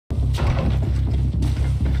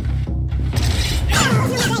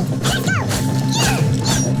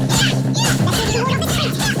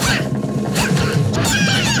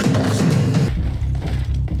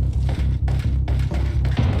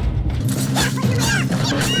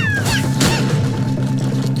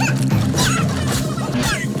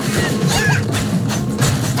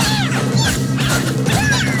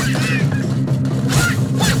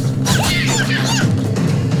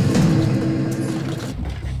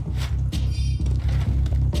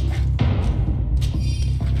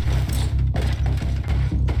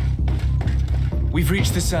We've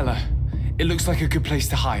reached the cellar. It looks like a good place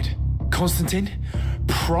to hide. Constantine,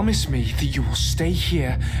 promise me that you will stay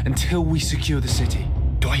here until we secure the city.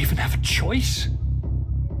 Do I even have a choice?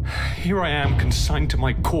 Here I am, consigned to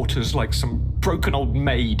my quarters like some broken old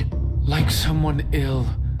maid. Like someone ill,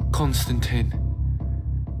 Constantine.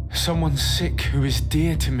 Someone sick who is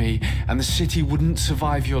dear to me, and the city wouldn't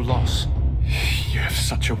survive your loss. You have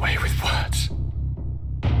such a way with words.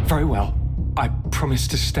 Very well. I promise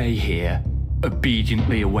to stay here,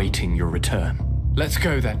 obediently awaiting your return. Let's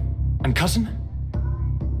go then. And cousin?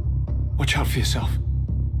 Watch out for yourself.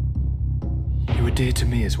 You were dear to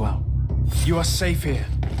me as well. You are safe here.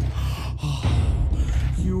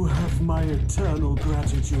 You have my eternal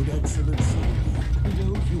gratitude, Excellency. I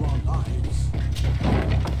owe you our lives.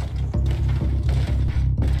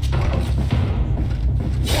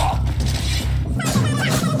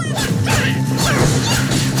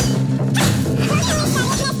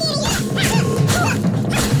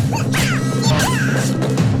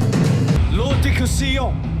 Lord de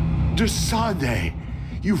Cosillon! Desade,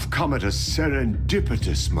 you've come at a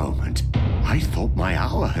serendipitous moment. I thought my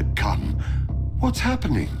hour had come. What's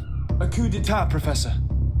happening? A coup d'etat, Professor.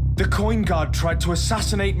 The Coin Guard tried to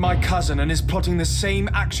assassinate my cousin and is plotting the same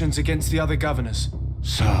actions against the other governors.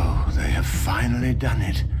 So, they have finally done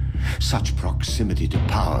it. Such proximity to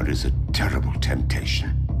power is a terrible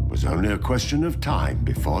temptation. It was only a question of time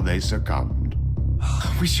before they succumbed.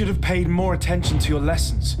 We should have paid more attention to your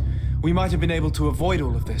lessons. We might have been able to avoid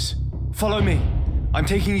all of this. Follow me. I'm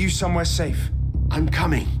taking you somewhere safe. I'm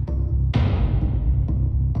coming.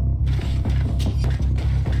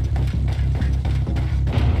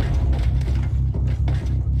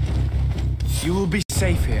 You will be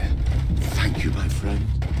safe here. Thank you, my friend.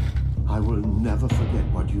 I will never forget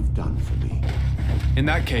what you've done for me. In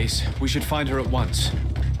that case, we should find her at once.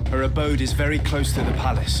 Her abode is very close to the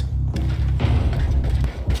palace.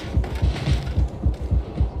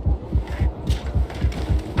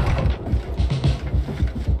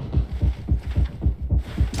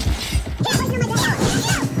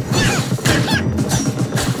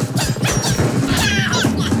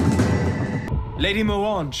 Lady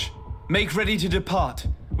Moange, make ready to depart.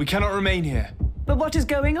 We cannot remain here. But what is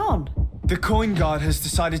going on? The Coin Guard has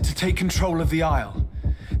decided to take control of the Isle.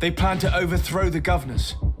 They plan to overthrow the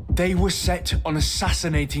governors. They were set on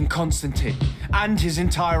assassinating Constantine and his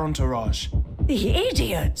entire entourage. The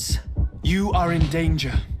idiots! You are in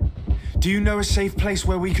danger. Do you know a safe place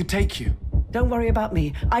where we could take you? Don't worry about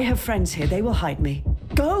me. I have friends here. They will hide me.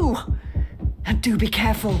 Go! And do be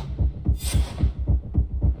careful.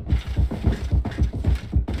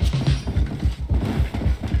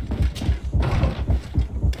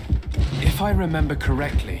 If I remember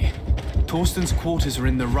correctly, Torsten's quarters are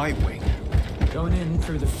in the right wing. Going in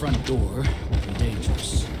through the front door would be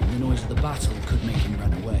dangerous. The noise of the battle could make him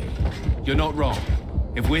run away. You're not wrong.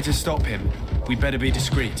 If we're to stop him, we'd better be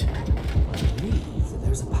discreet. I believe that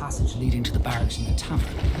there's a passage leading to the barracks in the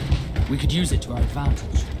tavern. We could use it to our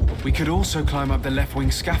advantage. We could also climb up the left wing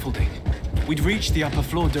scaffolding. We'd reach the upper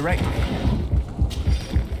floor directly.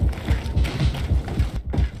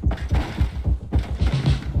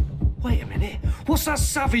 Wait a minute. What's that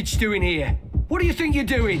savage doing here? What do you think you're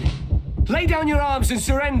doing? Lay down your arms and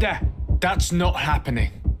surrender. That's not happening.